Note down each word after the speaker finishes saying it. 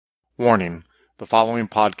Warning: the following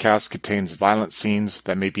podcast contains violent scenes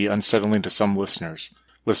that may be unsettling to some listeners.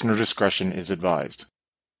 Listener discretion is advised.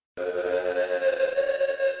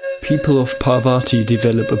 People of Parvati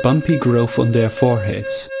develop a bumpy growth on their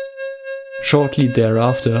foreheads. Shortly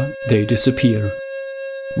thereafter, they disappear.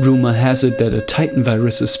 Rumor has it that a Titan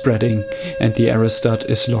virus is spreading and the Aerostat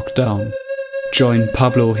is locked down. Join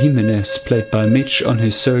Pablo Jimenez, played by Mitch, on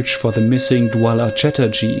his search for the missing Dwala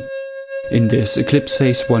Chatterjee in this Eclipse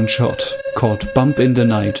Phase one-shot called Bump in the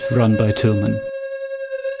Night, run by Tillman.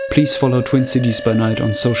 Please follow Twin Cities by Night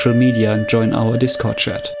on social media and join our Discord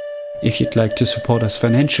chat. If you'd like to support us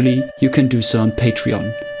financially, you can do so on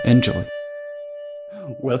Patreon. Enjoy.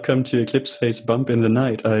 Welcome to Eclipse Phase Bump in the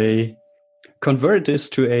Night. I converted this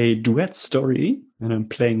to a duet story, and I'm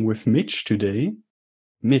playing with Mitch today.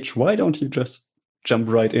 Mitch, why don't you just jump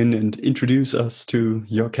right in and introduce us to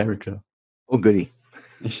your character? Oh, goody.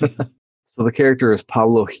 So the character is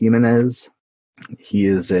Pablo Jimenez. He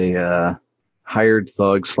is a hired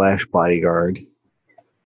thug / bodyguard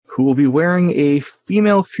who will be wearing a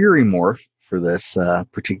female Fury morph for this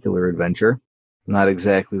particular adventure. Not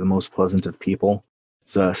exactly the most pleasant of people.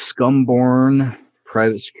 He's a scum-born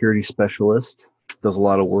private security specialist. Does a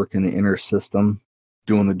lot of work in the inner system,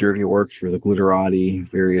 doing the dirty work for the glitterati,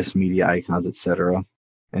 various media icons, etc.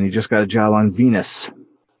 And he just got a job on Venus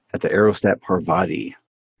at the Aerostat Parvati,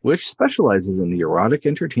 which specializes in the erotic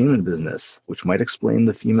entertainment business, which might explain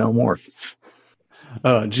the female morph.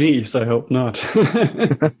 Oh, geez, I hope not.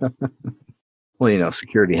 Well,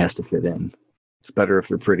 security has to fit in. It's better if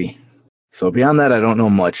they're pretty. So beyond that, I don't know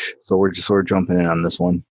much. So we're just sort of jumping in on this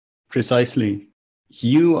one. Precisely.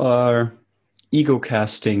 You are ego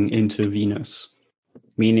casting into Venus,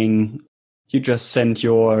 meaning you just send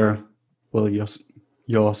your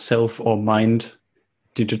self or mind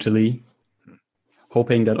digitally,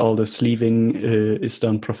 hoping that all the sleeving is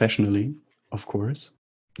done professionally, of course.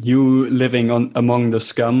 You living among the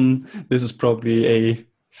scum, this is probably a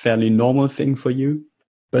fairly normal thing for you,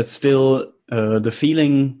 but still the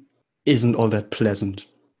feeling isn't all that pleasant.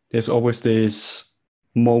 There's always this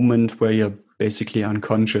moment where you're basically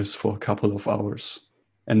unconscious for a couple of hours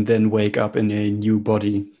and then wake up in a new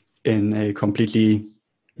body in a completely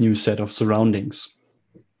new set of surroundings.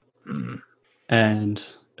 And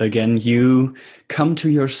again, you come to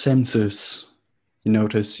your senses. You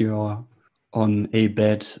notice you're on a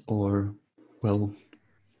bed or,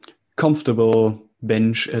 comfortable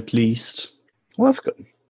bench at least. Well, that's good.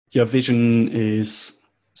 Your vision is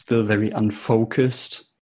still very unfocused.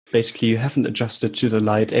 Basically, you haven't adjusted to the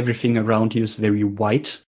light. Everything around you is very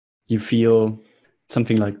white. You feel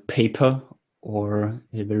something like paper or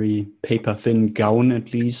a very paper-thin gown,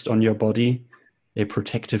 at least, on your body. A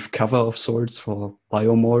protective cover of sorts for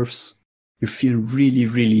biomorphs. You feel really,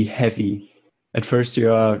 really heavy. At first,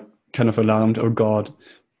 you are kind of alarmed. Oh, God,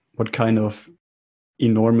 what kind of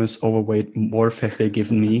enormous overweight morph have they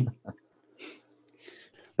given me?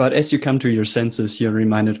 But as you come to your senses, you're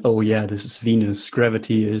reminded, oh yeah, this is Venus.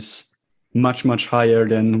 Gravity is much, much higher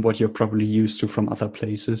than what you're probably used to from other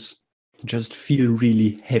places. You just feel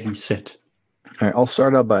really heavy set. All right, I'll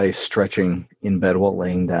start out by stretching in bed while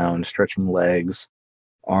laying down, stretching legs,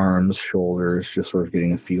 arms, shoulders, just sort of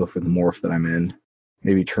getting a feel for the morph that I'm in.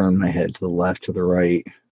 Maybe turn my head to the left, to the right.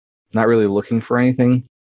 Not really looking for anything.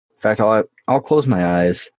 In fact, I'll close my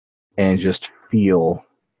eyes and just feel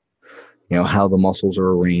how the muscles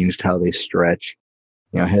are arranged, how they stretch.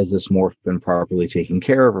 Has this morph been properly taken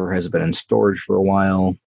care of, or has it been in storage for a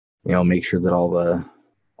while? Make sure that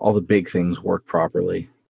all the big things work properly.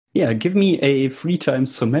 Yeah, give me a 3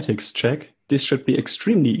 times somatics check. This should be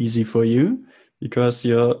extremely easy for you because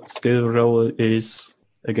your skill roll is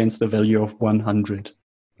against a value of 100.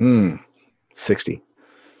 60.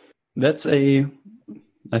 That's I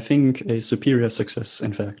think, a superior success,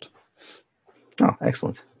 in fact. Oh,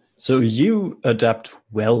 excellent. So you adapt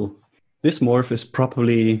well. This morph is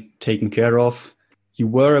properly taken care of. You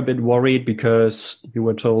were a bit worried because you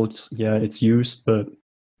were told, yeah, it's used, but it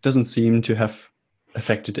doesn't seem to have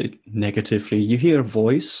affected it negatively. You hear a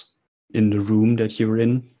voice in the room that you're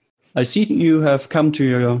in. I see you have come to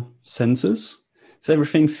your senses. Is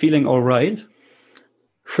everything feeling all right?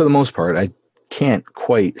 For the most part. I can't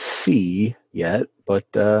quite see yet, but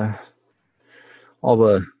all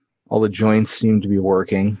the joints seem to be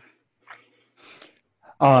working.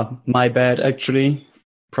 My bad, actually.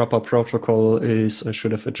 Proper protocol is I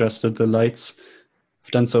should have adjusted the lights.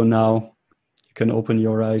 I've done so now. You can open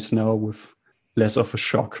your eyes now with less of a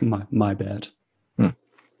shock. My bad.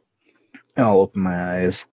 I'll open my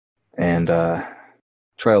eyes and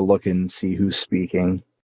try to look and see who's speaking.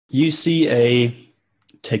 You see a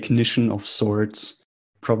technician of sorts.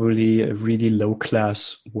 probably a really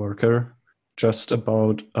low-class worker, just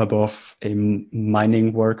about above a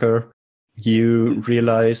mining worker. You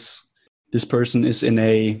realize this person is in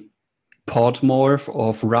a podmorph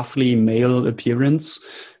of roughly male appearance,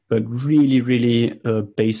 but really, really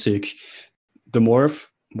basic. The morph,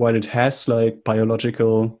 while it has like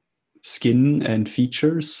biological skin and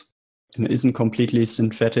features and isn't completely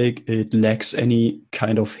synthetic, it lacks any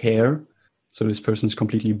kind of hair. So this person is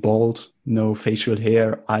completely bald, no facial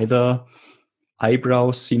hair either.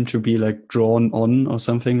 Eyebrows seem to be like drawn on or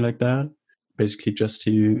something like that, basically just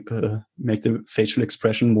to make the facial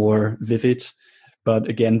expression more vivid. But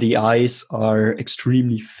again, the eyes are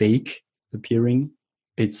extremely fake appearing.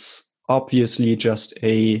 It's obviously just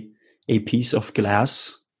a piece of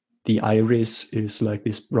glass. The iris is like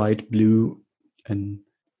this bright blue, and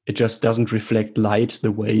it just doesn't reflect light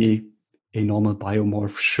the way a normal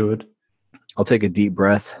biomorph should. I'll take a deep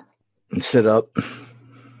breath and sit up.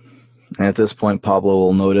 And at this point, Pablo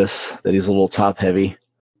will notice that he's a little top heavy.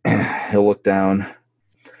 He'll look down,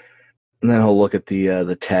 and then he'll look at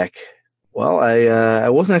the tech. Well, I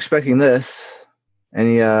wasn't expecting this.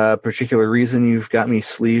 Any particular reason you've got me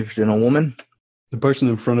sleeved in a woman? The person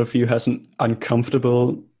in front of you has an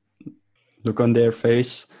uncomfortable look on their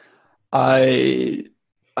face. I'm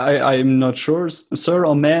not sure, sir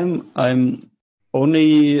or ma'am. I'm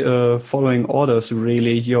only following orders,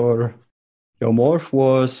 really. Your morph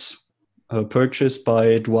was purchased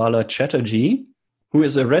by Dwala Chatterjee, who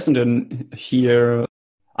is a resident here.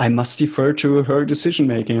 I must defer to her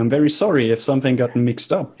decision-making. I'm very sorry if something got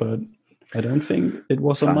mixed up, but I don't think it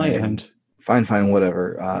was on my end. Fine,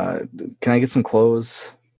 whatever. Can I get some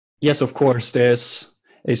clothes? Yes, of course. There's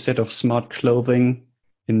a set of smart clothing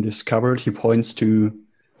in this cupboard. He points to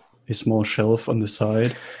a small shelf on the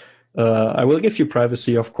side. I will give you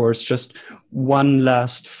privacy, of course. Just one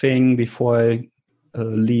last thing before I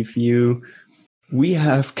leave you. We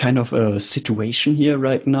have kind of a situation here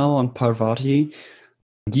right now on Parvati.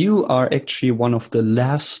 You are actually one of the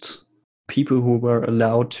last people who were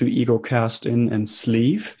allowed to ego cast in and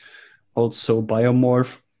sleeve. Also,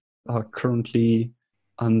 biomorph are currently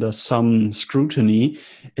under some scrutiny.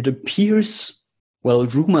 It appears, well,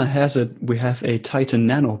 rumor has it, we have a Titan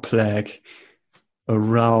nanoplague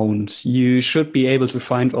around. You should be able to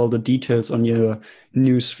find all the details on your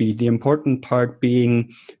newsfeed. The important part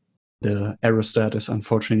being the aerostat is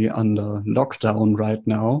unfortunately under lockdown right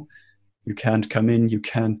now. You can't come in, you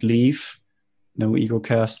can't leave. No ego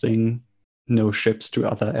casting, no ships to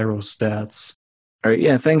other aerostats. All right,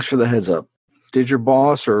 yeah, thanks for the heads up. Did your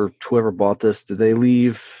boss or whoever bought this, did they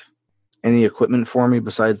leave any equipment for me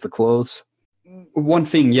besides the clothes? One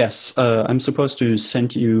thing, yes. I'm supposed to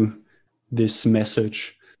send you this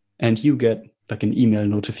message, and you get like an email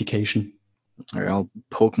notification. All right, I'll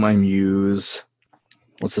poke my muse.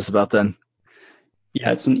 What's this about then?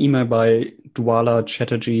 Yeah, it's an email by Dwala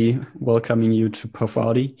Chatterjee welcoming you to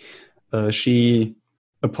Parvati. She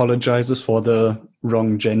apologizes for the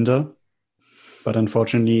wrong gender, but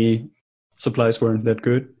unfortunately, supplies weren't that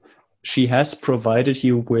good. She has provided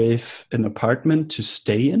you with an apartment to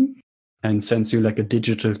stay in and sends you like a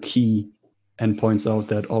digital key and points out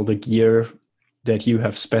that all the gear that you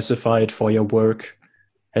have specified for your work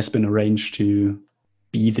has been arranged to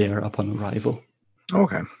be there upon arrival.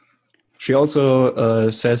 Okay. She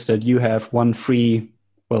also says that you have one free,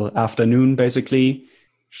 afternoon, basically.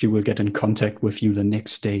 She will get in contact with you the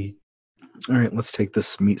next day. All right, let's take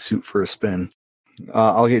this meat suit for a spin.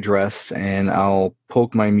 I'll get dressed, and I'll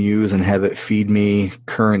poke my muse and have it feed me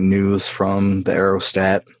current news from the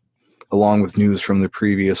aerostat, along with news from the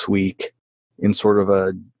previous week in sort of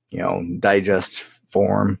a, digest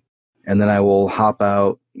form. And then I will hop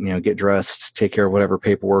out, get dressed, take care of whatever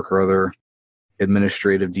paperwork or other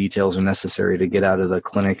administrative details are necessary to get out of the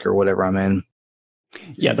clinic or whatever I'm in.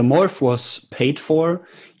 Yeah, the morph was paid for.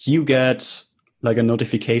 You get like a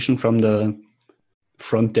notification from the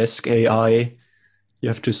front desk AI. You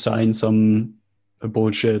have to sign some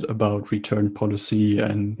bullshit about return policy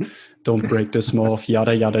and don't break this morph,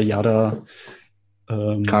 yada, yada, yada.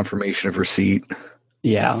 Confirmation of receipt.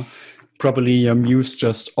 Yeah. Probably your muse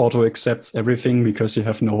just auto-accepts everything because you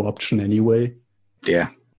have no option anyway. Yeah.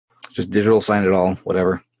 Just digital sign it all,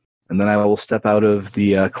 whatever. And then I will step out of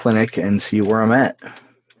the clinic and see where I'm at.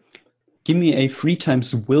 Give me a 3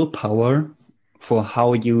 times willpower for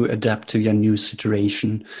how you adapt to your new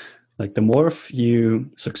situation. Like the morph, you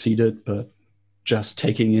succeeded, but just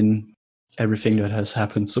taking in everything that has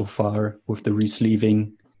happened so far with the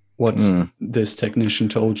resleeving, what this technician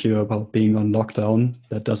told you about being on lockdown,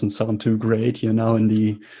 that doesn't sound too great. You're now in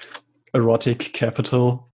the erotic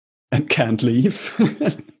capital and can't leave.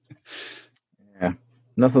 Yeah.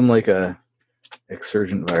 Nothing like a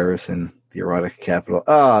exsurgent virus in the erotic capital.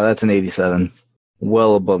 Ah, that's an 87.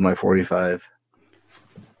 Well above my 45.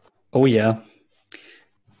 Oh yeah.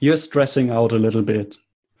 You're stressing out a little bit.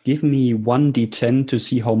 Give me 1d10 to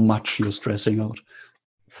see how much you're stressing out.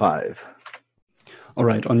 5. All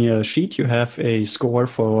right, on your sheet you have a score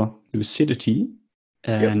for lucidity,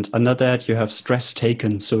 and under that you have stress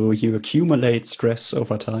taken, so you accumulate stress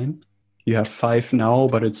over time. You have 5 now,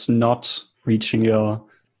 but it's not reaching your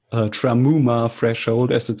tramuma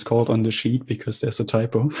threshold, as it's called on the sheet, because there's a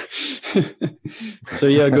typo. So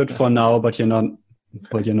you're good for now, but you're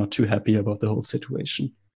not too happy about the whole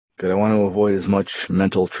situation. Good. I want to avoid as much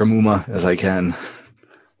mental tramuma as I can.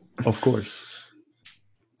 Of course.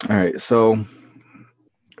 All right, so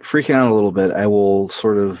freaking out a little bit,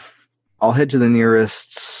 I'll head to the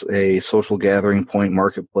nearest a social gathering point,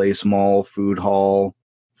 marketplace, mall, food hall,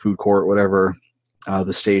 food court, whatever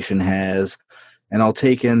the station has, and I'll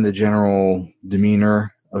take in the general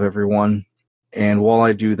demeanor of everyone. And while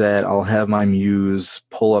I do that, I'll have my muse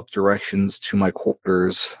pull up directions to my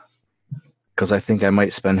quarters, because I think I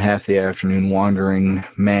might spend half the afternoon wandering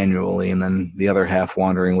manually and then the other half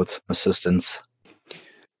wandering with some assistance.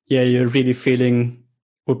 Yeah, you're really feeling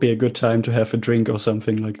would be a good time to have a drink or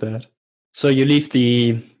something like that. So you leave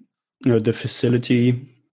the facility,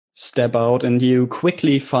 step out, and you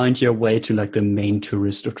quickly find your way to like the main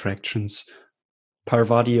tourist attractions.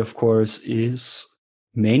 Parvati, of course, is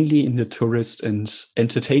mainly in the tourist and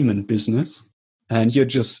entertainment business, and you're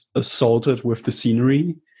just assaulted with the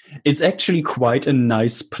scenery. It's actually quite a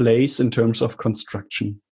nice place in terms of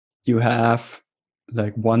construction. You have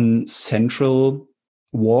like one central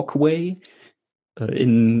walkway.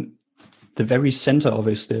 In the very center of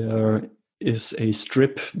it, there is a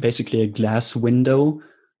strip, basically a glass window,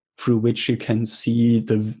 through which you can see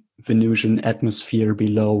the Venusian atmosphere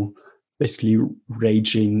below, basically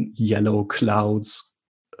raging yellow clouds.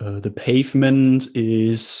 The pavement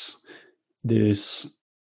is this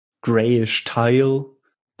grayish tile.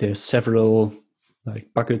 There's several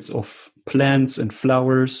like buckets of plants and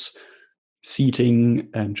flowers, seating,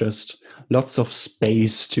 and just lots of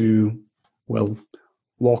space to, well,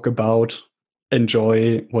 walk about,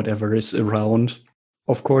 enjoy whatever is around.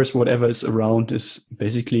 Of course, whatever is around is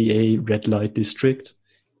basically a red light district.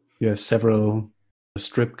 You have several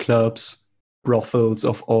strip clubs, brothels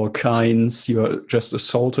of all kinds. You are just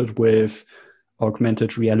assaulted with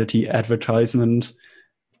augmented reality advertisement.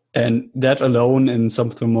 And that alone, in some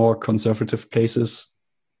of the more conservative places,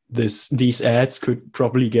 these ads could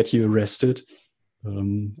probably get you arrested.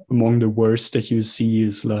 Among the worst that you see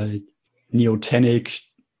is like neotenic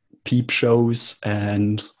peep shows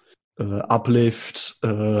and uplift,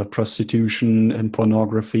 prostitution and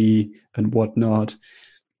pornography and whatnot.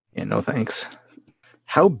 Yeah, no thanks.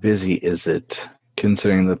 How busy is it,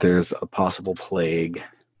 considering that there's a possible plague?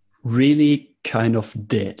 Really kind of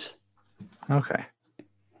dead. Okay.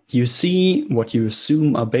 You see what you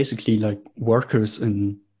assume are basically like workers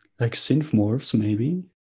in like synthmorphs, maybe.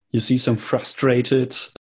 You see some frustrated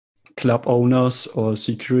club owners or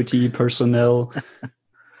security personnel.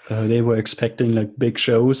 They were expecting like big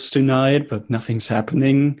shows tonight, but nothing's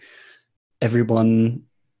happening. Everyone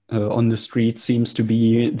on the street seems to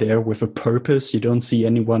be there with a purpose. You don't see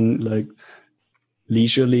anyone like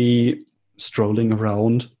leisurely strolling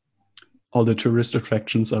around. All the tourist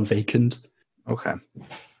attractions are vacant. Okay.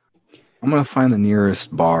 I'm going to find the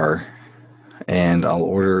nearest bar and I'll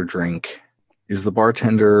order a drink. Is the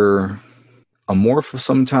bartender a morph of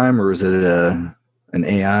some time, or is it an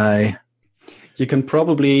AI? You can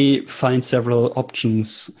probably find several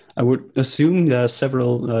options. I would assume there are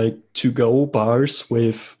several like to-go bars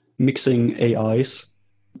with mixing AIs.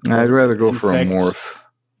 I'd rather go for a morph,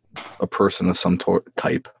 a person of some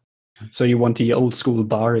type. So you want the old school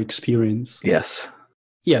bar experience? Yes.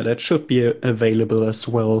 Yeah, that should be available as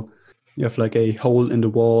well. You have like a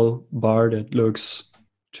hole-in-the-wall bar that looks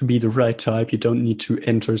to be the right type. You don't need to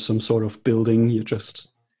enter some sort of building. You're just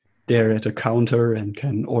there at a counter and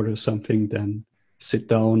can order something, then sit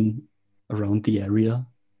down around the area.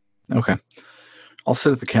 Okay. I'll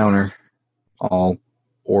sit at the counter. I'll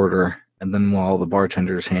order. And then while the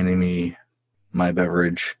bartender's handing me my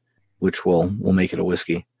beverage, which will make it a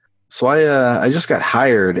whiskey. So I just got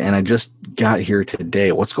hired and I just got here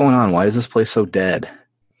today. What's going on? Why is this place so dead?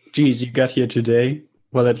 Geez, you got here today?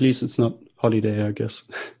 Well, at least it's not holiday, I guess.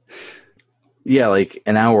 Yeah, like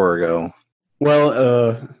an hour ago.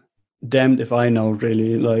 Well, damned if I know,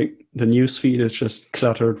 really. Like, the newsfeed is just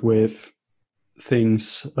cluttered with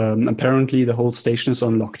things. Apparently, the whole station is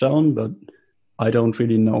on lockdown, but I don't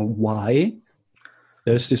really know why.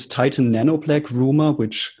 There's this Titan nanoplague rumor,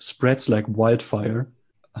 which spreads like wildfire.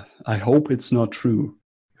 I hope it's not true.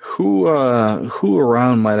 Who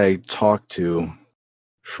around might I talk to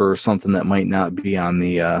for something that might not be on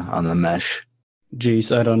the mesh?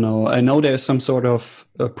 Geez, I don't know. I know there's some sort of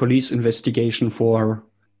a police investigation for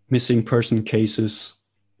missing person cases.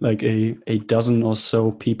 Like a dozen or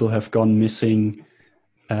so people have gone missing.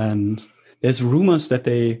 And there's rumors that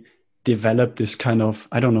they developed this kind of,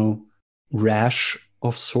 I don't know, rash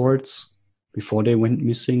of sorts before they went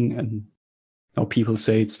missing. And now people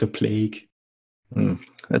say it's the plague.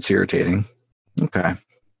 That's irritating. Okay.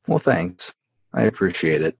 Well, thanks. I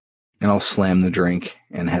appreciate it. And I'll slam the drink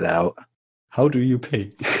and head out. How do you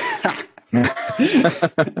pay?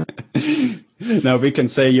 Now we can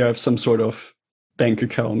say you have some sort of bank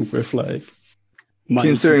account with like money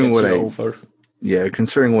considering what over. Yeah,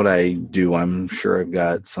 considering what I do, I'm sure I've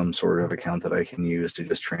got some sort of account that I can use to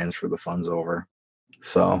just transfer the funds over.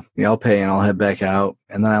 So yeah, I'll pay and I'll head back out,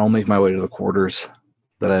 and then I'll make my way to the quarters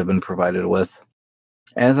that I've been provided with.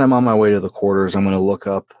 As I'm on my way to the quarters, I'm going to look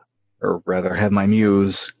up, or rather have my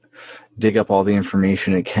muse dig up all the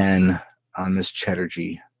information it can on Miss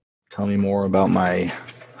Chatterjee. Tell me more about my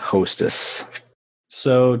hostess.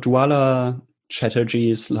 So Dwala Chatterjee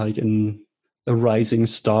is like a rising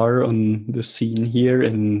star on the scene here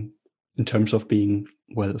in terms of being,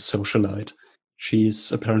 well, a socialite.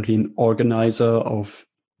 She's apparently an organizer of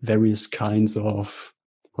various kinds of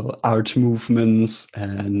art movements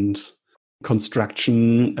and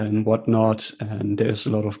construction and whatnot. And there's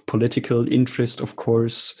a lot of political interest, of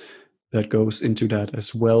course, that goes into that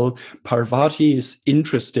as well. Parvati is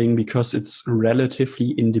interesting because it's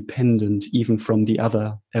relatively independent even from the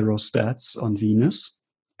other aerostats on Venus.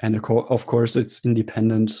 And of course, it's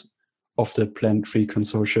independent of the Planetary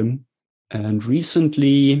Consortium. And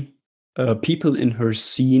recently, people in her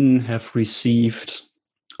scene have received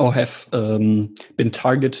or have been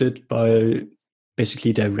targeted by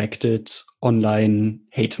basically directed online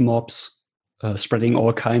hate mobs, spreading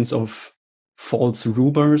all kinds of false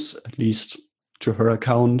rumors, at least to her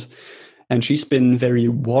account. And she's been very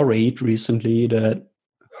worried recently that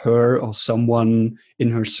her or someone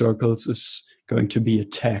in her circles is going to be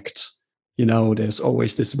attacked. You know, there's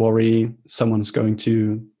always this worry someone's going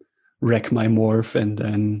to wreck my morph and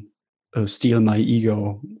then steal my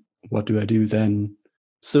ego. What do I do then?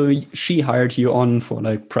 So she hired you on for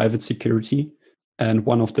like private security. And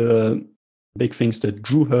one of the big things that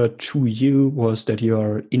drew her to you was that you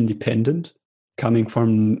are independent, coming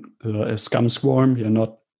from a scum swarm. You're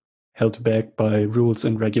not held back by rules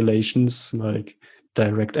and regulations like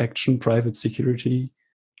direct action, private security.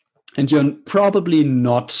 And you're probably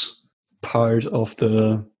not part of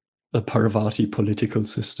the Parvati political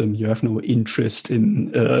system. You have no interest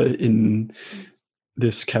in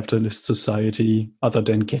this capitalist society other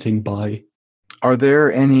than getting by. Are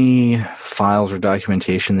there any files or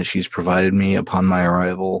documentation that she's provided me upon my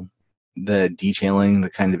arrival that detailing the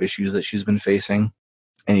kind of issues that she's been facing?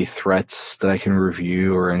 Any threats that I can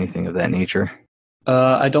review or anything of that nature?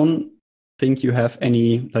 I don't think you have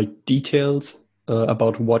any like details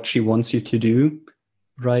about what she wants you to do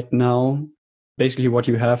right now. Basically, what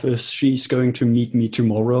you have is she's going to meet me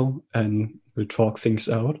tomorrow and we'll talk things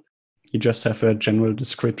out. You just have a general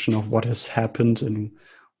description of what has happened and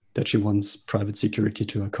that she wants private security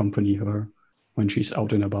to accompany her when she's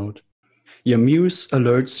out and about. Your muse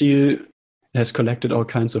alerts you, has collected all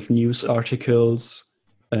kinds of news articles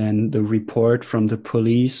and the report from the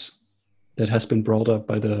police that has been brought up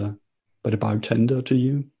by the bartender to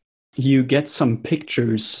you. You get some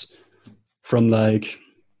pictures from like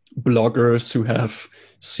bloggers who have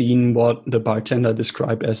seen what the bartender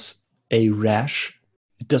described as a rash.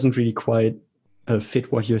 It doesn't really quite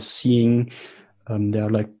fit what you're seeing. There are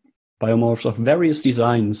like biomorphs of various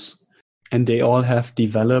designs, and they all have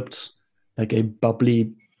developed like a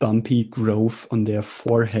bubbly, bumpy growth on their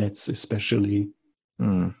foreheads, especially.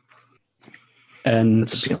 And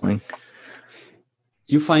that's appealing.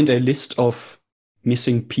 You find a list of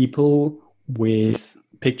missing people with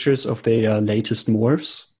pictures of their latest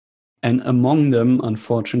morphs, and among them,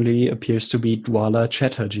 unfortunately, appears to be Dwala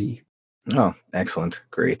Chatterjee. Oh, excellent.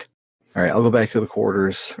 Great. All right, I'll go back to the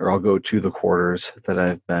quarters, or I'll go to the quarters that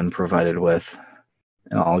I've been provided with,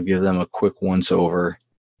 and I'll give them a quick once-over.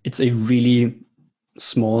 It's a really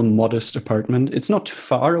small, modest apartment. It's not too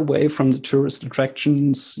far away from the tourist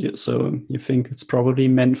attractions, so you think it's probably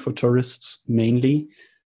meant for tourists mainly.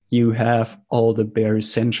 You have all the bare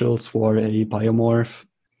essentials for a biomorph.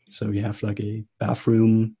 So you have like a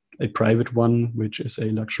bathroom, a private one, which is a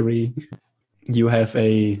luxury. You have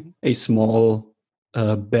a small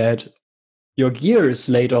bed. Your gear is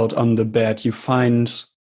laid out on the bed. You find,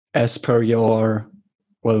 as per your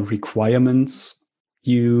requirements,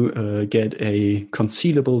 You get a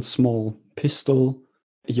concealable small pistol,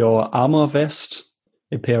 your armor vest,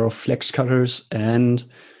 a pair of flex cutters, and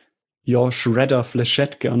your shredder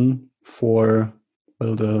flechette gun for,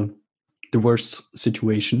 well, the worst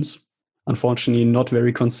situations. Unfortunately, not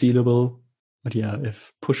very concealable. But yeah,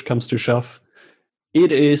 if push comes to shove,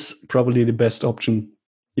 it is probably the best option.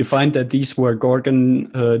 You find that these were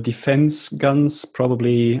Gorgon defense guns,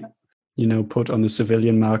 probably, put on the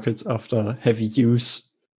civilian markets after heavy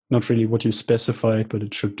use. Not really what you specified, but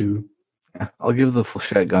it should do. Yeah, I'll give the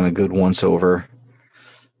flechette gun a good once-over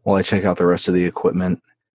while I check out the rest of the equipment.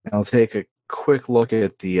 And I'll take a quick look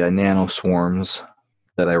at the nano swarms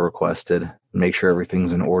that I requested and make sure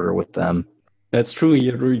everything's in order with them. That's true.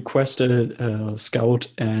 You requested Scout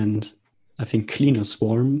and I think Cleaner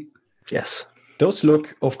Swarm. Yes. Those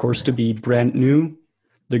look, of course, to be brand new.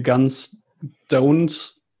 The guns don't.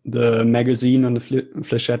 The magazine on the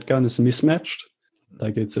flechette gun is mismatched.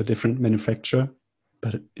 Like it's a different manufacturer.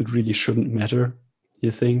 But it really shouldn't matter, you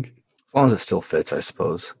think? As long as it still fits, I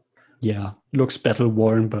suppose. Yeah. Looks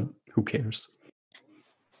battle-worn, but who cares?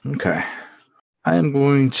 Okay. I am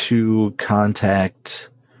going to contact...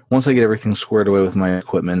 Once I get everything squared away with my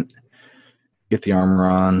equipment, get the armor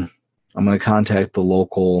on, I'm going to contact the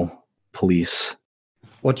local police.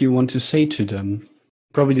 What do you want to say to them?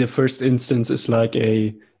 Probably the first instance is like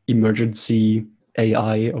a emergency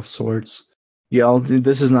AI of sorts. Yeah,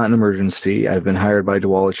 this is not an emergency. I've been hired by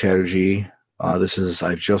Dwala Chatterjee.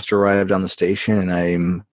 I've just arrived on the station, and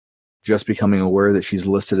I'm just becoming aware that she's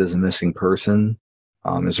listed as a missing person.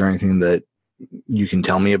 Is there anything that you can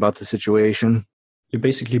tell me about the situation? You're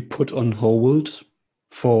basically put on hold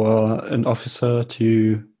for an officer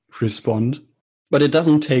to respond. But it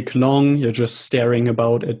doesn't take long. You're just staring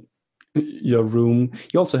about at your room.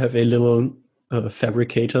 You also have a little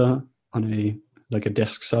fabricator on a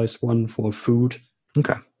desk-sized one for food.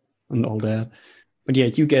 Okay. And all that. But yeah,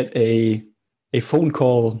 you get a phone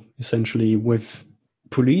call, essentially, with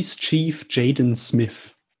Police Chief Jaden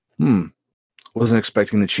Smith. Wasn't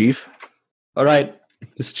expecting the chief. All right,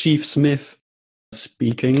 this Chief Smith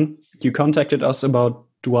speaking. You contacted us about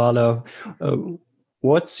Dwala.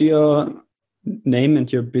 What's your name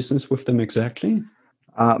and your business with them exactly?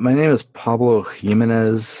 My name is Pablo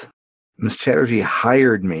Jimenez. Ms. Chatterjee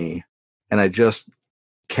hired me, and I just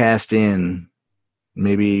cast in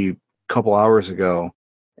maybe a couple hours ago,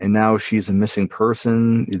 and now she's a missing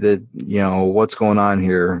person. What's going on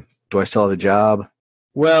here? Do I still have a job?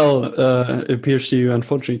 Well, it appears you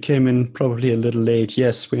unfortunately came in probably a little late.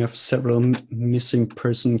 Yes, we have several missing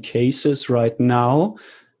person cases right now.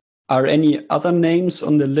 Are any other names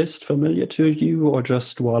on the list familiar to you, or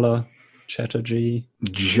just Dwala Chatterjee?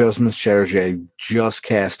 Just Ms. Chatterjee. I just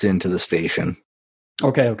cast into the station.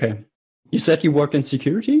 Okay. You said you work in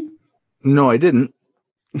security? No, I didn't.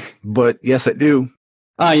 But yes, I do.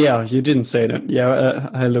 Yeah, you didn't say that. Yeah,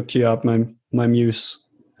 I looked you up. My muse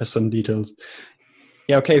has some details.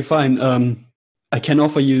 Yeah, okay, fine. I can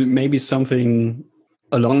offer you maybe something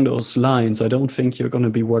along those lines. I don't think you're going to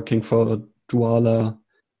be working for Dwala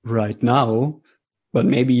right now, but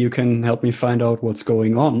maybe you can help me find out what's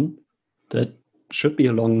going on. That should be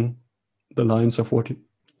along the lines of what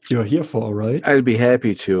you're here for, right? I'd be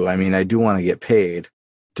happy to. I mean, I do want to get paid.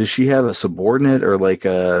 Does she have a subordinate or like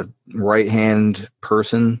a right-hand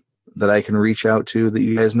person that I can reach out to that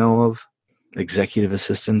you guys know of? Executive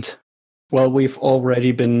assistant? Well, we've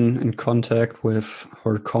already been in contact with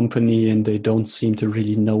her company, and they don't seem to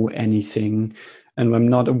really know anything. And I'm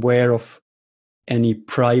not aware of any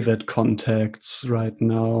private contacts right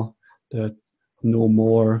now that know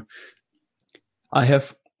more. I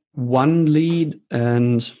have one lead,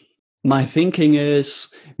 and my thinking is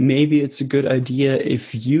maybe it's a good idea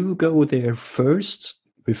if you go there first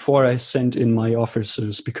before I send in my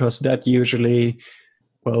officers, because that usually,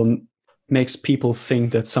 makes people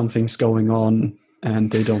think that something's going on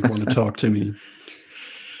and they don't want to talk to me.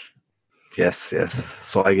 Yes.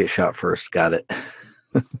 So I get shot first. Got it.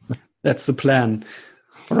 That's the plan.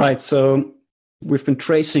 All right, so we've been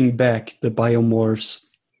tracing back the biomorphs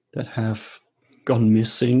that have gone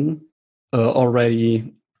missing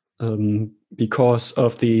already because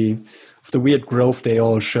of the weird growth they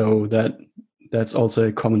all show. That's also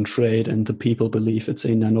a common trait, and the people believe it's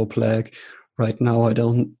a nanoplague. Right now, I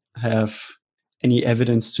don't have any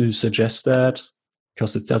evidence to suggest that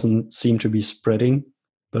because it doesn't seem to be spreading,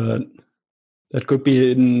 but that could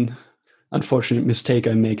be an unfortunate mistake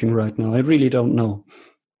I'm making right now. I really don't know.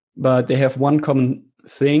 But they have one common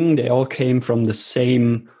thing. They all came from the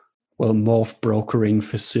same, morph brokering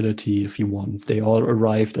facility, if you want. They all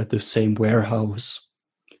arrived at the same warehouse.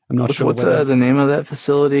 I'm not sure. What's the name of that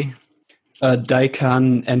facility?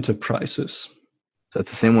 Daikan Enterprises. Is that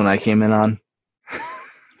the same one I came in on?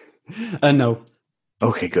 No.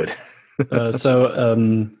 Okay, good.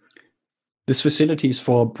 This facility is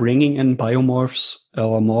for bringing in biomorphs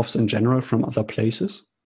or morphs in general from other places.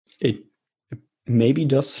 It maybe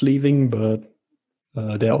does sleeving, but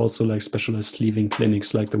there are also like specialized sleeving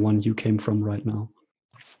clinics like the one you came from right now.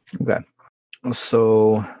 Okay.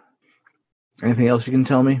 So, anything else you can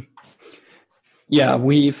tell me? Yeah,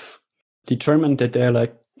 we've determined that there are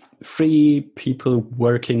like 3 people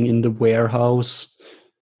working in the warehouse.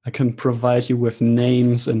 I can provide you with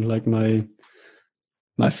names and like my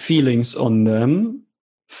feelings on them.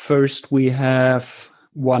 First, we have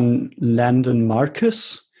one Landon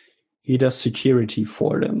Marcus. He does security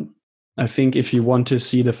for them. I think if you want to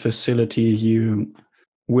see the facility, you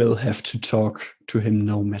will have to talk to him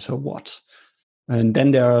no matter what. And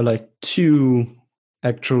then there are like 2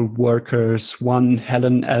 actual workers. One,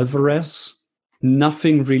 Helen Alvarez.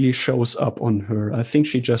 Nothing really shows up on her. I think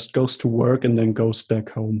she just goes to work and then goes back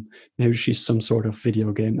home. Maybe she's some sort of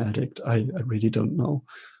video game addict. I really don't know.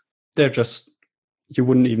 They're just, you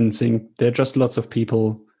wouldn't even think, they're just lots of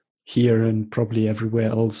people here and probably everywhere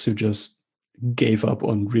else who just gave up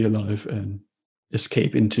on real life and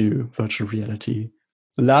escape into virtual reality.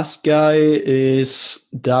 The last guy is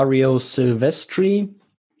Dario Silvestri.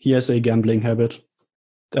 He has a gambling habit.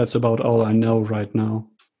 That's about all I know right now.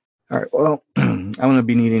 All right, well, I'm going to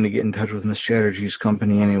be needing to get in touch with Miss Chatterjee's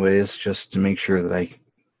company anyways, just to make sure that I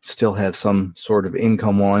still have some sort of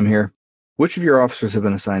income while I'm here. Which of your officers have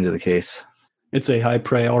been assigned to the case? It's a high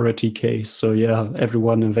priority case, so yeah,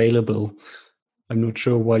 everyone available. I'm not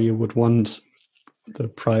sure why you would want the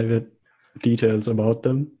private details about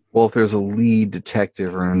them. Well, if there's a lead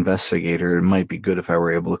detective or investigator, it might be good if I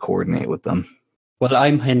were able to coordinate with them. Well,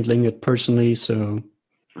 I'm handling it personally, so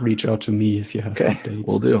reach out to me if you have updates.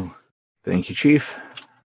 Will do. Thank you, Chief.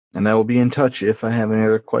 And I will be in touch if I have any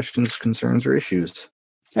other questions, concerns, or issues.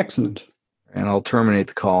 Excellent. And I'll terminate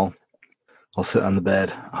the call. I'll sit on the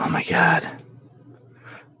bed. Oh my God.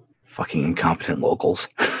 Fucking incompetent locals.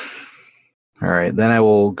 All right, then I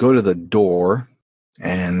will go to the door,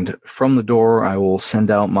 and from the door I will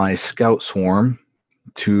send out my scout swarm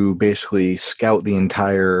to basically scout the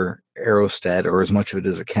entire aerostat, or as much of it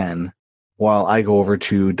as it can, while I go over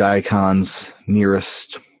to Daikon's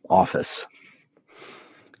nearest office.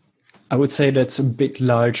 I would say that's a bit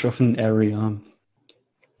large of an area.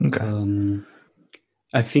 Okay.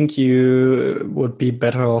 I think you would be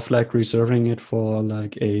better off like reserving it for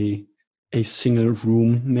like a single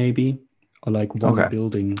room maybe, or like one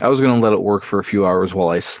building. I was going to let it work for a few hours while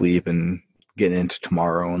I sleep and get into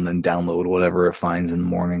tomorrow and then download whatever it finds in the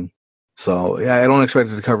morning. So yeah, I don't expect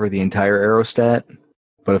it to cover the entire aerostat,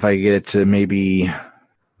 but if I get it to maybe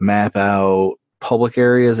map out public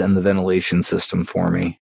areas and the ventilation system for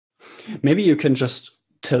me. Maybe you can just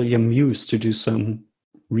tell your muse to do some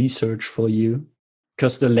research for you,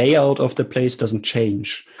 because the layout of the place doesn't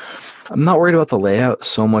change. I'm not worried about the layout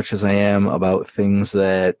so much as I am about things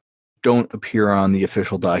that don't appear on the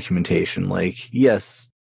official documentation. Like,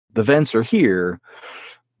 yes, the vents are here,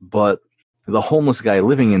 but the homeless guy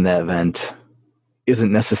living in that vent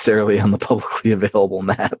isn't necessarily on the publicly available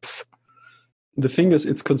maps. The thing is,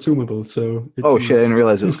 it's consumable, so... I didn't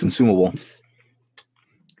realize it was consumable.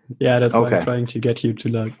 Yeah, that's why I'm trying to get you to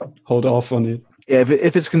like hold off on it. Yeah,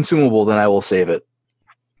 if it's consumable, then I will save it.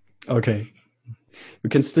 Okay. We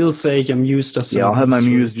can still say your muse does some I'll have research. my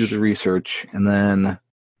muse do the research, and then...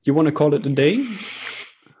 You want to call it a day?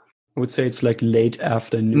 I would say it's like late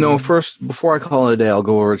afternoon. No, first, before I call it a day, I'll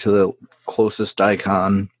go over to the closest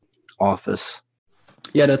Daikon office.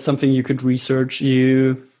 Yeah, that's something you could research.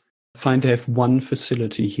 You find they have one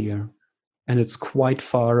facility here, and it's quite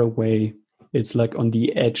far away. It's like on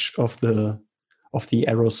the edge of the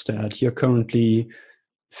aerostat. You're currently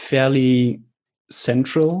fairly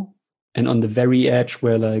central and on the very edge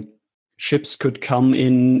where like ships could come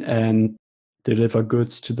in and deliver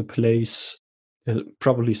goods to the place. There's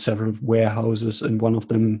probably several warehouses, and one of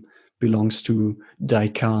them belongs to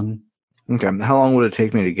Daikon. Okay, how long would it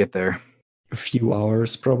take me to get there? A few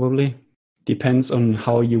hours, probably. Depends on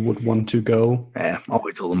how you would want to go. I'll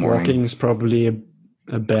wait till the morning. Walking is probably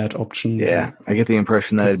a bad option. Yeah, I get the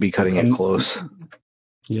impression that I'd be cutting it close.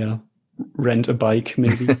 Yeah, rent a bike,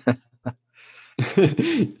 maybe.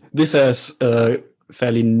 This has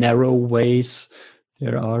fairly narrow ways.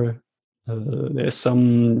 There's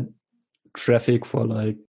some traffic for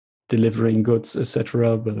like delivering goods,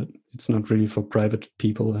 etc., but it's not really for private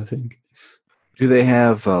people, I think. Do they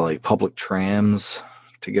have like public trams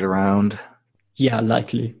to get around? Yeah,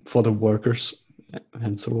 likely for the workers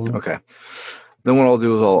and so on. Okay. Then what I'll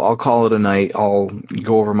do is I'll call it a night. I'll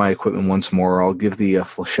go over my equipment once more. I'll give the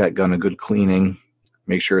flechette gun a good cleaning,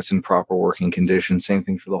 make sure it's in proper working condition. Same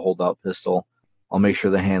thing for the holdout pistol. I'll make sure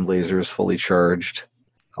the hand laser is fully charged.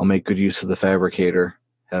 I'll make good use of the fabricator,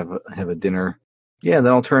 have a dinner. Yeah,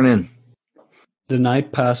 then I'll turn in. The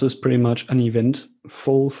night passes pretty much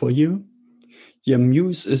uneventful for you. Your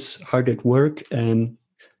muse is hard at work and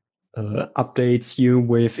updates you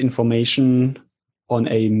with information on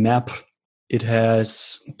a map. It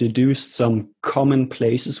has deduced some common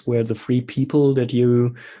places where the 3 people that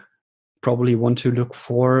you probably want to look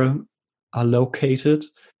for are located.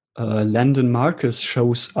 Landon Marcus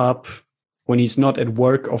shows up when he's not at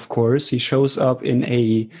work, of course. He shows up in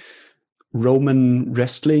a Roman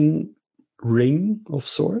wrestling ring of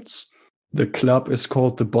sorts. The club is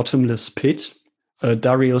called the Bottomless Pit.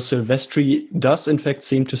 Dario Silvestri does in fact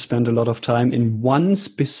seem to spend a lot of time in one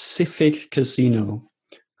specific casino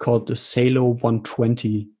called the Salo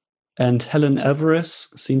 120. And Helen Alvarez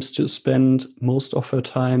seems to spend most of her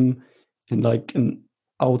time in like an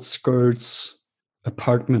outskirts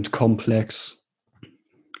apartment complex.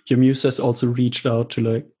 Your muse has also reached out to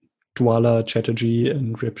like Dwala Chatterjee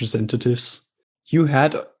and representatives. You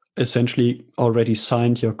had essentially already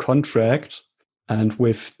signed your contract, and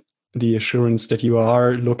with the assurance that you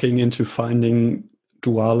are looking into finding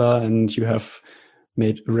Dwala and you have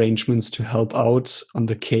made arrangements to help out on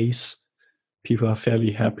the case, people are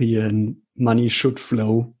fairly happy and money should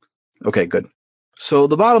flow. Okay, good. So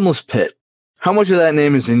the Bottomless Pit, how much of that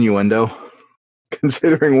name is innuendo,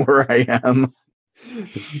 considering where I am?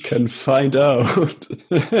 You can find out.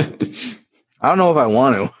 I don't know if I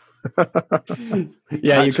want to.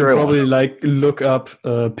 Yeah, you can probably like look up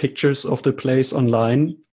pictures of the place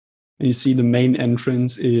online. And you see the main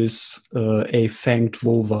entrance is a fanged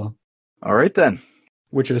vulva. All right, then.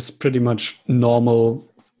 Which is pretty much normal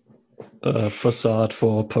facade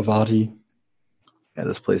for Parvati. Yeah,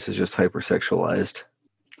 this place is just hypersexualized.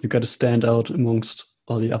 You got to stand out amongst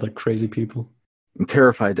all the other crazy people. I'm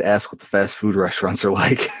terrified to ask what the fast food restaurants are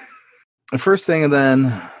like. The first thing, and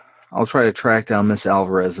then I'll try to track down Miss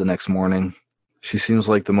Alvarez the next morning. She seems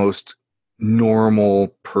like the most normal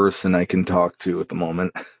person I can talk to at the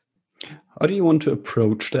moment. How do you want to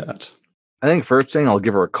approach that? I think first thing, I'll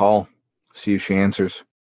give her a call, see if she answers.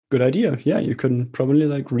 Good idea. Yeah, you can probably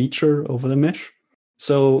like reach her over the mesh.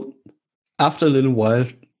 So after a little while,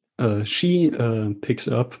 she picks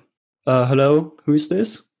up. Hello, who is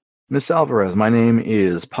this? Miss Alvarez, my name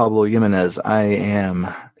is Pablo Jimenez. I am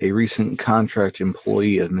a recent contract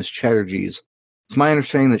employee of Miss Chatterjee's. It's my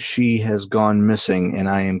understanding that she has gone missing, and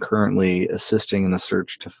I am currently assisting in the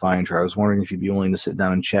search to find her. I was wondering if you'd be willing to sit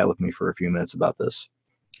down and chat with me for a few minutes about this.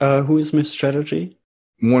 Who is Miss Chatterjee?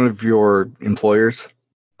 One of your employers.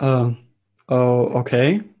 Oh,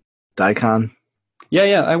 okay. Daikon?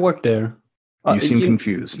 Yeah, I work there. You seem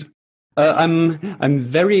confused. I'm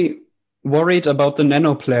very worried about the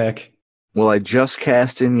nanoplague. Well, I just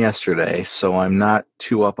cast in yesterday, so I'm not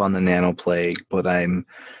too up on the nanoplague, but I'm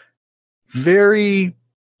very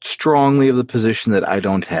strongly of the position that I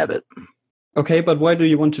don't have it. Okay, but why do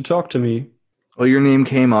you want to talk to me? Well, your name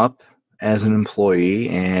came up as an employee,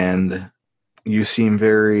 and you seem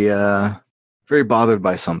very bothered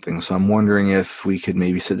by something, so I'm wondering if we could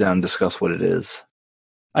maybe sit down and discuss what it is.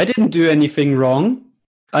 I didn't do anything wrong.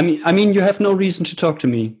 I mean, you have no reason to talk to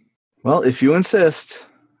me. Well, if you insist,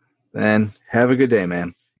 then have a good day,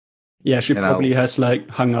 man. Yeah, she probably has like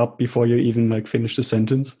hung up before you even like finish the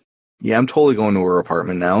sentence. Yeah, I'm totally going to her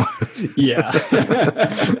apartment now. Yeah.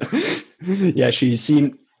 Yeah, she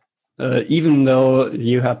seemed, even though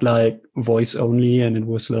you had like voice only and it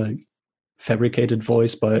was like fabricated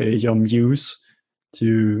voice by your muse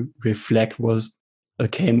to reflect what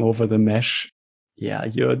came over the mesh. Yeah,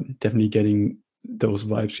 you're definitely getting those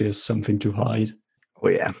vibes. She has something to hide. Oh,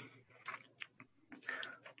 yeah.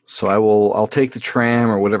 So I'll take the tram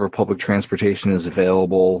or whatever public transportation is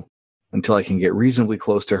available until I can get reasonably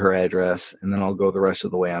close to her address, and then I'll go the rest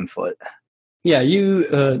of the way on foot. Yeah,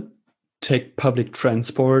 you take public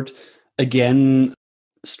transport. Again,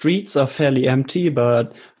 streets are fairly empty,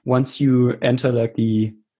 but once you enter like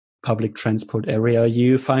the public transport area,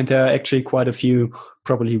 you find there are actually quite a few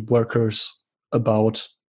probably workers about,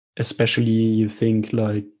 especially you think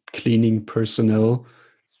like cleaning personnel.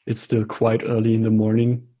 It's still quite early in the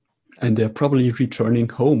morning and they're probably returning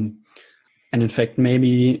home. And in fact,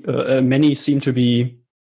 maybe many seem to be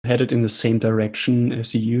headed in the same direction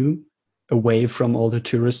as you, away from all the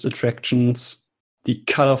tourist attractions, the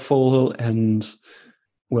colorful and,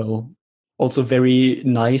 well, also very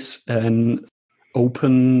nice and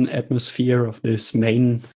open atmosphere of this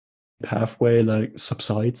main pathway like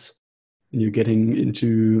subsides. and you're getting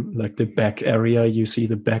into like the back area. You see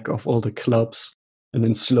the back of all the clubs, and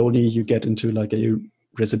then slowly you get into like a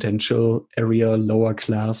residential area, lower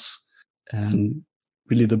class, and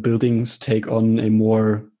really the buildings take on a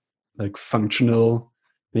more like functional,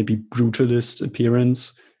 maybe brutalist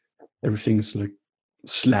appearance. Everything's like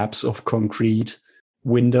slabs of concrete.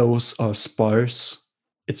 Windows are sparse.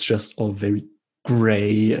 It's just all very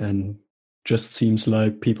gray and just seems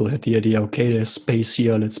like people had the idea, okay, there's space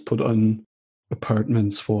here, let's put on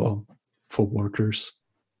apartments for workers.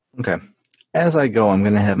 Okay. As I go, I'm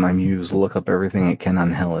going to have my muse look up everything it can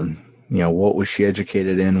on Helen. You know, what was she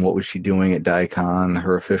educated in? What was she doing at Daikon?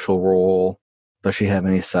 Her official role? Does she have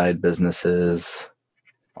any side businesses?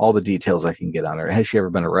 All the details I can get on her. Has she ever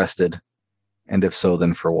been arrested? And if so,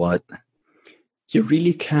 then for what? You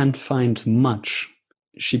really can't find much.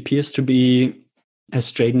 She appears to be,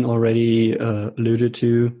 as Jaden already alluded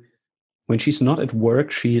to, when she's not at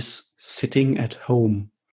work, she's sitting at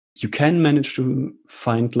home. You can manage to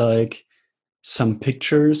find like some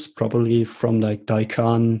pictures, probably from like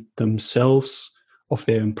Daikon themselves, of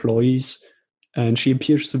their employees. And she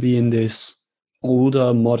appears to be in this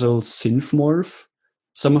older model synthmorph.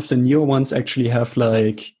 Some of the newer ones actually have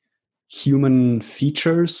like human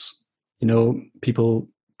features. You know, people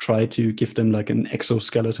try to give them like an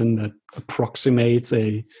exoskeleton that approximates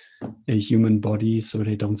a human body so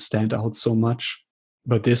they don't stand out so much.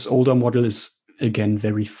 But this older model is, again,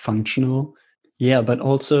 very functional. Yeah, but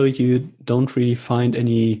also you don't really find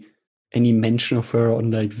any mention of her on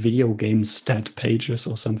like video game stat pages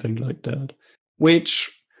or something like that,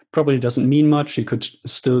 which probably doesn't mean much. You could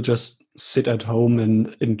still just sit at home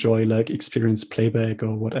and enjoy like experience playback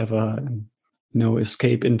or whatever and, you know,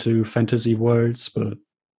 escape into fantasy worlds, but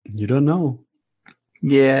you don't know.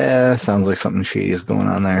 Yeah, sounds like something shady is going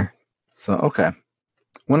on there. So, okay.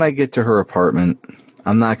 When I get to her apartment,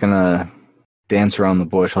 I'm not going to dance around the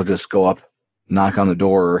bush. I'll just go up, knock on the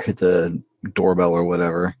door, or hit the doorbell or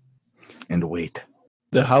whatever, and wait.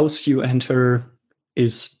 The house you enter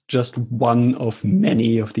is just one of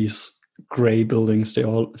many of these gray buildings. They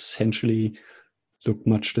all essentially look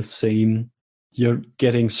much the same. You're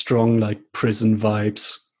getting strong like prison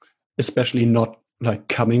vibes, especially not like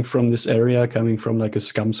coming from this area, coming from like a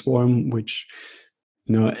scum swarm, which,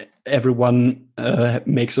 you know, everyone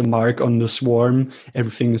makes a mark on the swarm.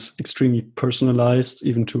 Everything is extremely personalized,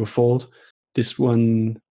 even to a fault. This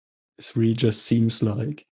one really just seems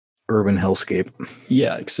like urban hellscape.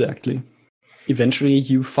 Yeah, exactly. Eventually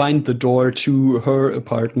you find the door to her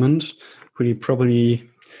apartment. Really, probably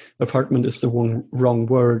apartment is the wrong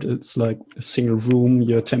word. It's like a single room.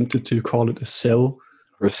 You're tempted to call it a cell.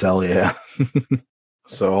 Or cell, yeah.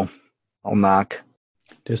 So I'll knock.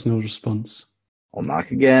 There's no response. I'll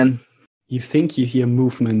knock again. You think you hear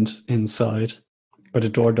movement inside, but the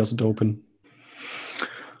door doesn't open.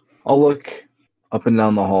 I'll look up and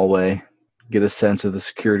down the hallway, get a sense of the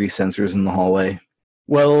security sensors in the hallway.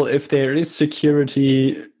 Well, if there is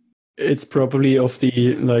security, it's probably of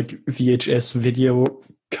the like VHS video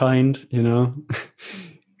kind, you know?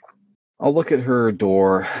 I'll look at her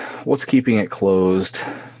door. What's keeping it closed?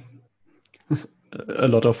 A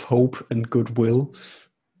lot of hope and goodwill.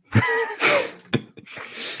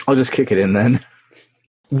 I'll just kick it in then.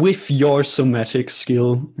 With your somatic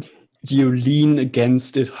skill, you lean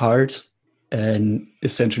against it hard, and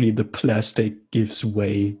essentially the plastic gives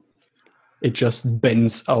way. It just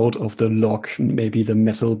bends out of the lock. Maybe the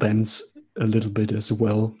metal bends a little bit as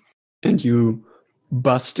well. And you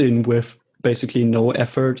bust in with basically no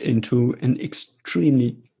effort into an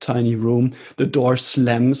extremely tiny room. The door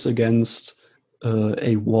slams against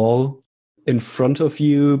a wall. In front of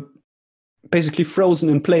you, basically frozen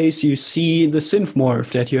in place, you see the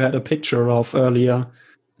synthmorph that you had a picture of earlier.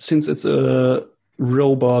 Since it's a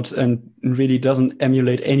robot and really doesn't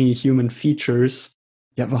emulate any human features,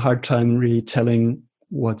 you have a hard time really telling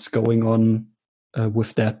what's going on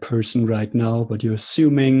with that person right now, but you're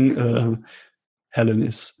assuming Helen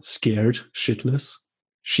is scared shitless.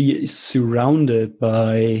 She is surrounded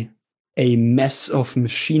by a mess of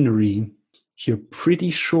machinery. You're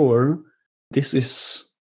pretty sure this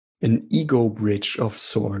is an ego bridge of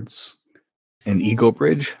sorts. An ego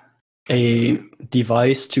bridge? A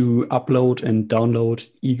device to upload and download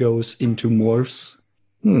egos into morphs.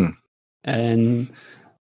 And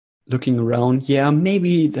looking around, yeah,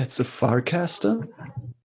 maybe that's a Farcaster.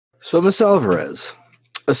 So, Miss Alvarez,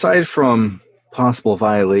 aside from possible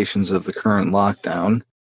violations of the current lockdown,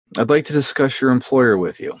 I'd like to discuss your employer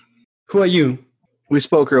with you. Who are you? We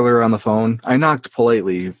spoke earlier on the phone. I knocked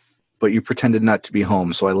politely, but you pretended not to be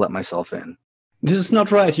home, so I let myself in. This is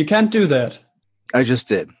not right. You can't do that. I just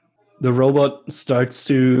did. The robot starts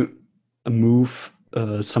to move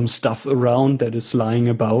some stuff around that is lying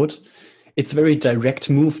about. It's very direct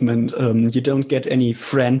movement. You don't get any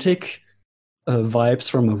frantic vibes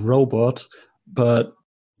from a robot, but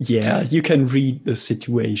yeah, you can read the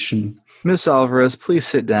situation. Miss Alvarez, please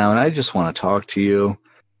sit down. I just want to talk to you.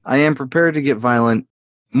 I am prepared to get violent,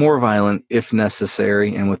 more violent if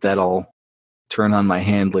necessary, and with that I'll turn on my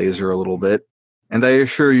hand laser a little bit. And I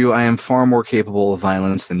assure you I am far more capable of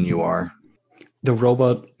violence than you are. The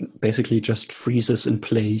robot basically just freezes in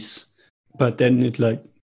place, but then it like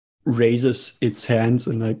raises its hands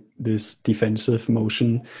in like this defensive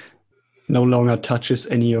motion, no longer touches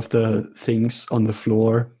any of the things on the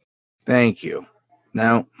floor. Thank you.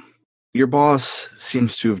 Now, your boss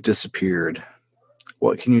seems to have disappeared.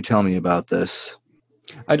 What can you tell me about this?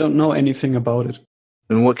 I don't know anything about it.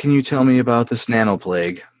 Then what can you tell me about this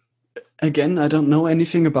nanoplague? Again, I don't know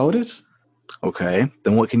anything about it. Okay,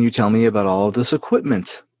 then what can you tell me about all of this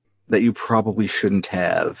equipment that you probably shouldn't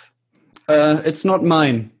have? It's not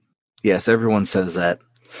mine. Yes, everyone says that.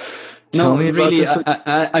 No, really,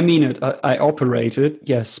 I mean it. I operate it,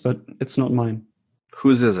 yes, but it's not mine.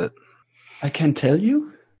 Whose is it? I can't tell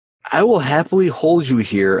you? I will happily hold you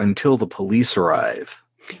here until the police arrive.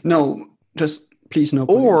 No, just please no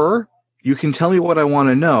police. Or you can tell me what I want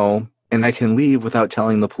to know, and I can leave without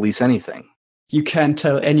telling the police anything. You can't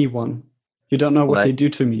tell anyone. You don't know what they do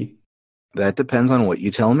to me. That depends on what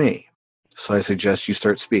you tell me. So I suggest you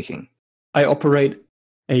start speaking. I operate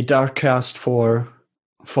a darkcast for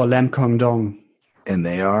Lam Kong Dong. And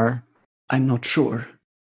they are? I'm not sure.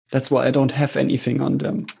 That's why I don't have anything on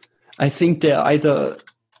them. I think they're either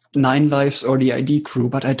Nine Lives or the ID crew,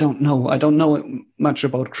 but I don't know. I don't know much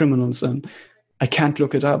about criminals, and I can't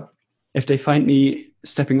look it up if they find me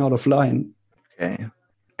stepping out of line. Okay.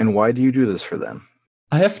 And why do you do this for them?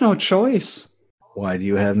 I have no choice. Why do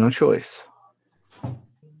you have no choice?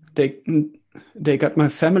 They got my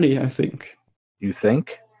family, I think. You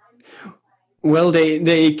think? Well,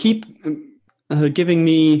 they keep giving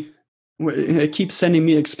me, keep sending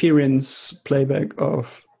me experience playback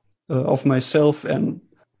of myself and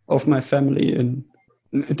of my family, and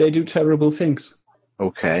they do terrible things.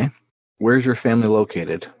 Okay. Where's your family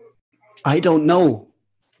located? I don't know.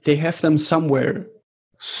 They have them somewhere.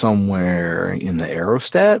 Somewhere in the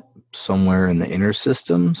aerostat? Somewhere in the inner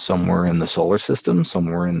system? Somewhere in the solar system?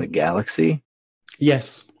 Somewhere in the galaxy?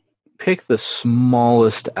 Yes. Pick the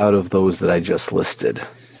smallest out of those that I just listed.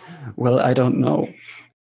 Well, I don't know.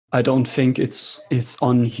 I don't think it's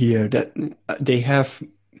on here. That they have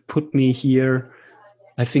put me here.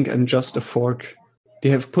 I think I'm just a fork. They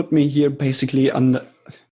have put me here basically under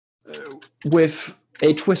with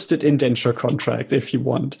a twisted indenture contract, if you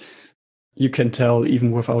want. You can tell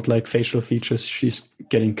even without like facial features, she's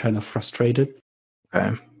getting kind of frustrated.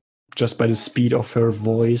 Okay. Just by the speed of her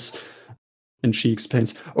voice. And she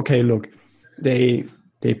explains, okay, look, they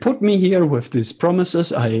put me here with these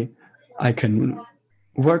promises. I can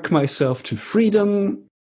work myself to freedom.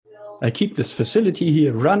 I keep this facility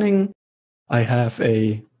here running. I have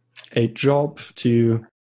a job to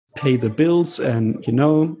pay the bills and,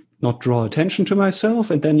 not draw attention to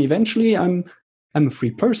myself. And then eventually I'm a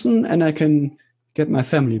free person and I can get my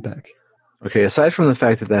family back. Okay, aside from the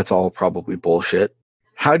fact that that's all probably bullshit,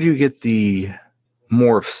 how do you get the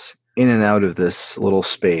morphs in and out of this little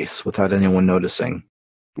space without anyone noticing?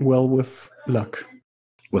 Well, with luck.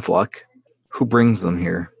 With luck? Who brings them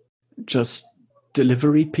here? Just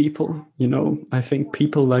delivery people. I think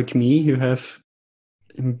people like me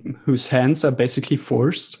whose hands are basically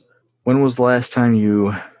forced. When was the last time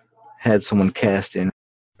you had someone cast in?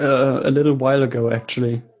 A little while ago,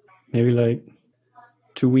 actually. Maybe like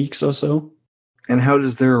 2 weeks or so. And how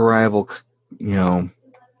does their arrival,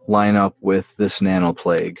 line up with this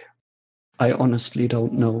nanoplague? I honestly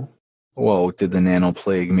don't know. Well, did the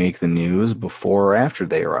nanoplague make the news before or after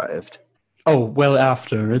they arrived? Oh, well,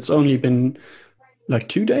 after. It's only been like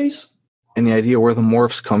 2 days. Any idea where the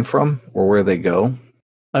morphs come from or where they go?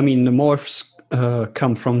 I mean, the morphs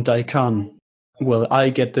come from Daikan. Well, I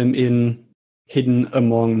get them hidden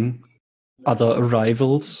among other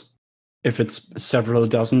arrivals. If it's several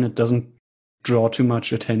dozen, it doesn't draw too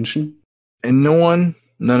much attention. And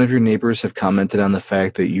none of your neighbors have commented on the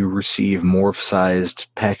fact that you receive morph-sized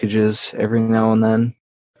packages every now and then?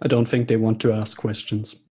 I don't think they want to ask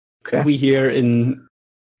questions. Okay. We here in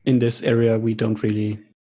this area, we don't really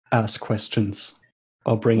ask questions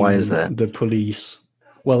or bring Why is that? The police.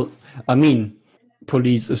 Well, I mean,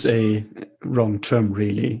 police is a wrong term,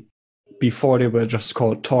 really. Before they were just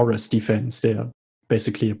called Taurus Defense, they are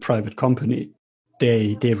basically a private company.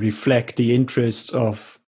 They reflect the interests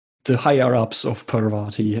of the higher-ups of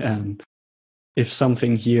Parvati, and if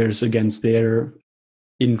something here is against their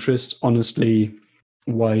interest, honestly,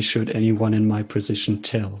 why should anyone in my position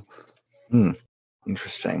tell?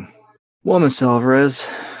 Interesting. Well, Miss Alvarez,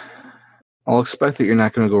 I'll expect that you're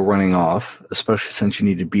not going to go running off, especially since you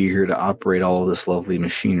need to be here to operate all of this lovely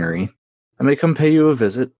machinery. I may come pay you a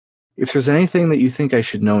visit. If there's anything that you think I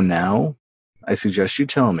should know now, I suggest you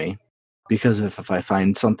tell me, because if I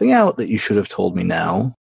find something out that you should have told me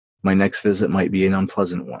now, my next visit might be an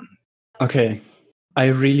unpleasant one. Okay, I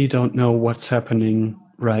really don't know what's happening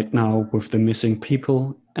right now with the missing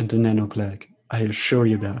people and the nanoblag. I assure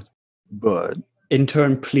you that. But in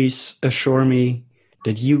turn, please assure me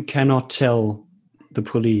that you cannot tell the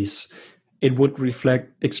police. It would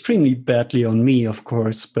reflect extremely badly on me, of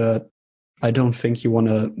course, but I don't think you want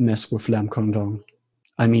to mess with Lam Kongdong.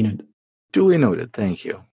 I mean it. Duly noted, thank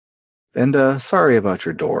you. And sorry about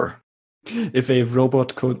your door. If a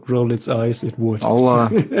robot could roll its eyes, it would.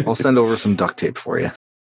 I'll send over some duct tape for you.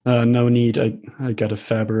 No need. I got a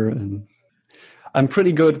Faber, and I'm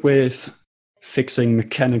pretty good with fixing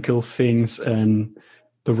mechanical things, and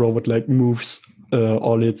the robot moves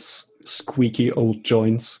all its squeaky old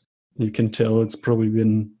joints. You can tell it's probably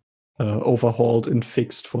been overhauled and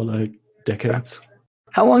fixed for decades.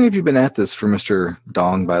 How long have you been at this for Mr.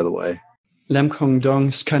 Dong, by the way? Lam Kongdong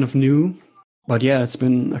is kind of new, but yeah, it's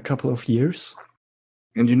been a couple of years.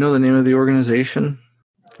 And you know the name of the organization?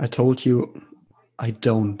 I told you, I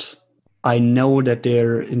don't. I know that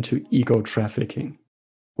they're into ego trafficking,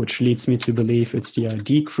 which leads me to believe it's the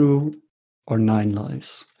ID Crew or Nine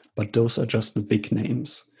Lives. But those are just the big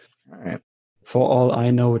names. All right. For all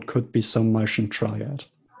I know, it could be some Martian triad.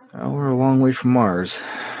 Well, we're a long way from Mars.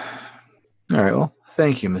 All right, well,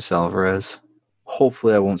 thank you, Miss Alvarez.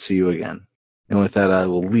 Hopefully I won't see you again. And with that, I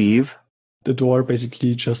will leave. The door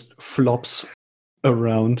basically just flops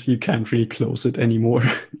around. You can't really close it anymore.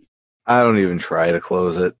 I don't even try to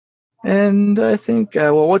close it. And I think,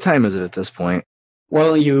 what time is it at this point?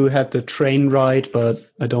 Well, you had the train ride, but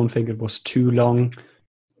I don't think it was too long.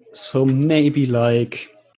 So maybe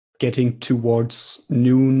getting towards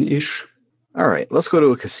noon-ish. All right, let's go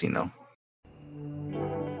to a casino.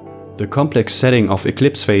 The complex setting of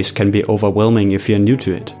Eclipse Phase can be overwhelming if you're new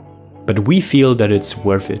to it, but we feel that it's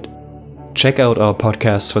worth it. Check out our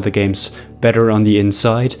podcasts for the games Better on the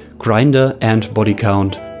Inside, Grinder, and Body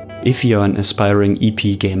Count if you're an aspiring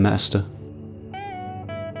EP game master.